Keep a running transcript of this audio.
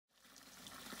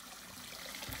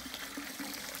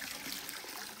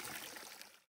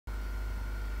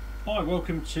Hi,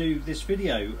 welcome to this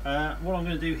video. What I'm going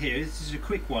to do here, this is a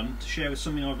quick one to share with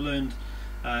something I've learned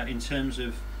in terms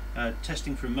of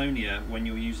testing for ammonia when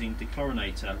you're using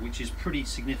dechlorinator, which is pretty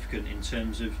significant in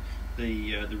terms of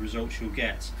the results you'll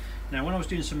get. Now, when I was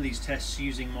doing some of these tests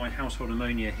using my household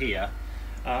ammonia here,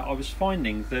 I was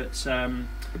finding that,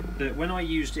 that when I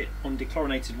used it on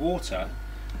dechlorinated water,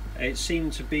 it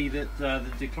seemed to be that the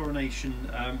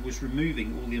dechlorination was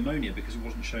removing all the ammonia because it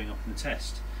wasn't showing up in the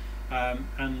test.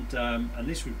 And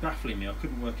this was baffling me. I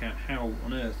couldn't work out how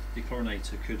on earth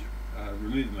dechlorinator could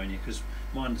remove ammonia, because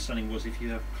my understanding was if you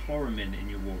have chloramine in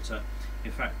your water,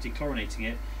 in fact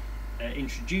dechlorinating it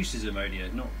introduces ammonia,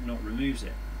 not removes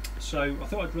it. So I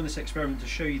thought I'd run this experiment to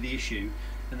show you the issue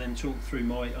and then talk through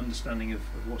my understanding of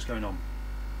what's going on.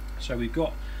 So we've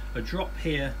got a drop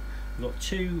here, we've got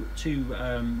two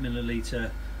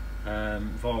milliliter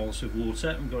vials of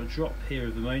water, we've got a drop here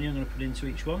of ammonia I'm going to put into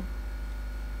each one.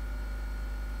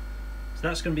 So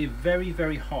that's going to be a very,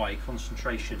 very high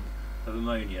concentration of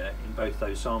ammonia in both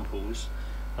those samples.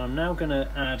 I'm now going to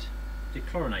add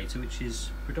dechlorinator, which is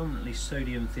predominantly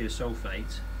sodium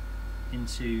thiosulfate,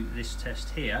 into this test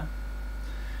here.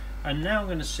 And now I'm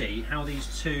going to see how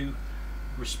these two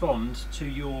respond to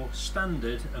your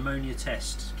standard ammonia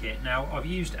test kit. Now, I've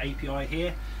used API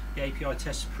here. The API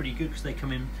tests are pretty good because they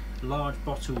come in large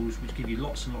bottles which give you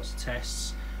lots and lots of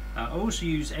tests. I also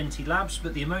use NT Labs,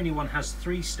 but the ammonia one has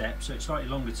 3 steps, so it's slightly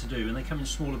longer to do, and they come in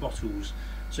smaller bottles.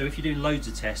 So if you're doing loads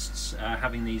of tests,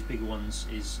 having these bigger ones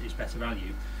is better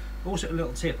value. Also, a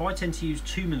little tip, I tend to use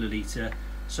 2 milliliter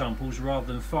samples rather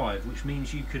than 5, which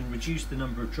means you can reduce the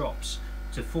number of drops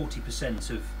to 40%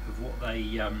 of what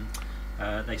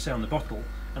they say on the bottle,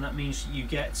 and that means you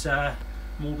get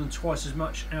more than twice as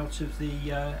much out of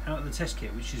the test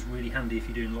kit, which is really handy if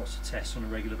you're doing lots of tests on a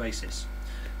regular basis.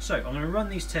 So I'm going to run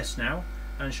these tests now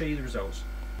and show you the results.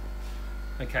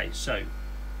 Okay, so I'm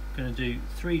going to do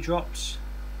 3 drops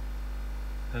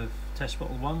of test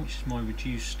bottle 1, which is my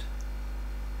reduced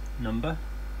number.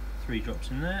 3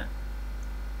 drops in there.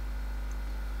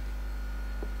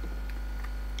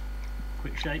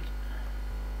 Quick shake.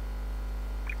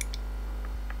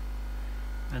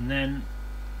 And then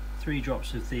 3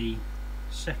 drops of the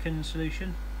second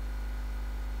solution.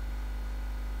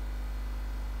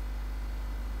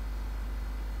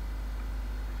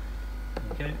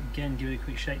 Okay, again give it a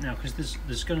quick shake now, because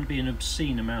there's going to be an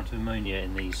obscene amount of ammonia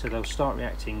in these, so they'll start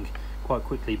reacting quite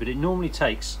quickly, but it normally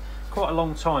takes quite a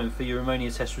long time for your ammonia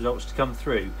test results to come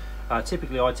through.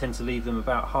 Typically I tend to leave them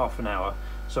about half an hour,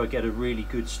 so I get a really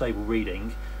good stable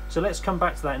reading. So let's come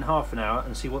back to that in half an hour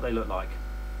and see what they look like.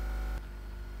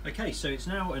 Okay, so it's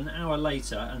now an hour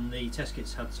later and the test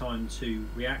kit's had time to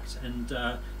react, and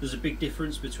there's a big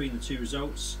difference between the two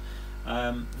results.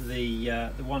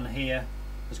 The one here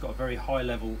has got a very high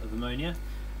level of ammonia,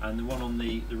 and the one on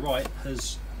the right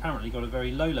has apparently got a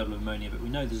very low level of ammonia, but we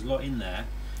know there's a lot in there.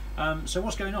 So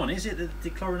what's going on? Is it that the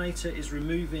dechlorinator is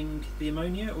removing the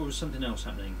ammonia, or is something else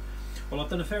happening? Well, I've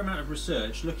done a fair amount of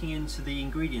research looking into the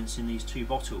ingredients in these 2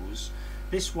 bottles.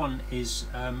 This one is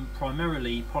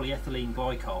primarily polyethylene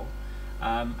glycol,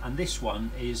 and this one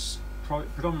is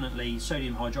predominantly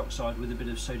sodium hydroxide with a bit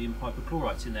of sodium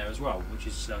hypochlorite in there as well, which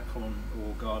is common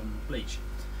or garden bleach.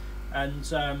 And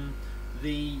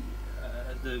the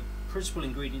principal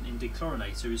ingredient in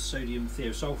dechlorinator is sodium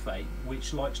thiosulfate,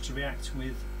 which likes to react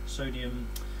with sodium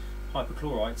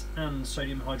hypochlorite and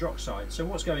sodium hydroxide. So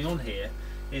what's going on here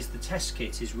is the test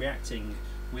kit is reacting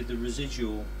with the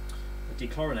residual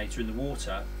dechlorinator in the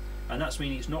water, and that's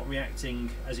meaning it's not reacting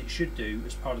as it should do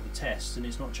as part of the test, and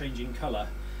it's not changing colour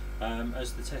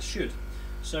as the test should.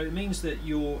 So it means that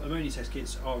your ammonia test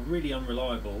kits are really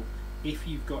unreliable if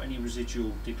you've got any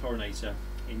residual dechlorinator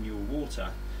in your water.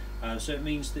 So it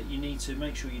means that you need to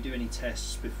make sure you do any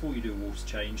tests before you do a water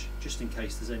change, just in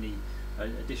case there's any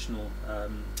additional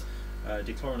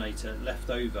dechlorinator left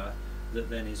over that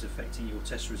then is affecting your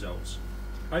test results.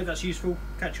 I hope that's useful.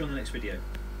 Catch you on the next video.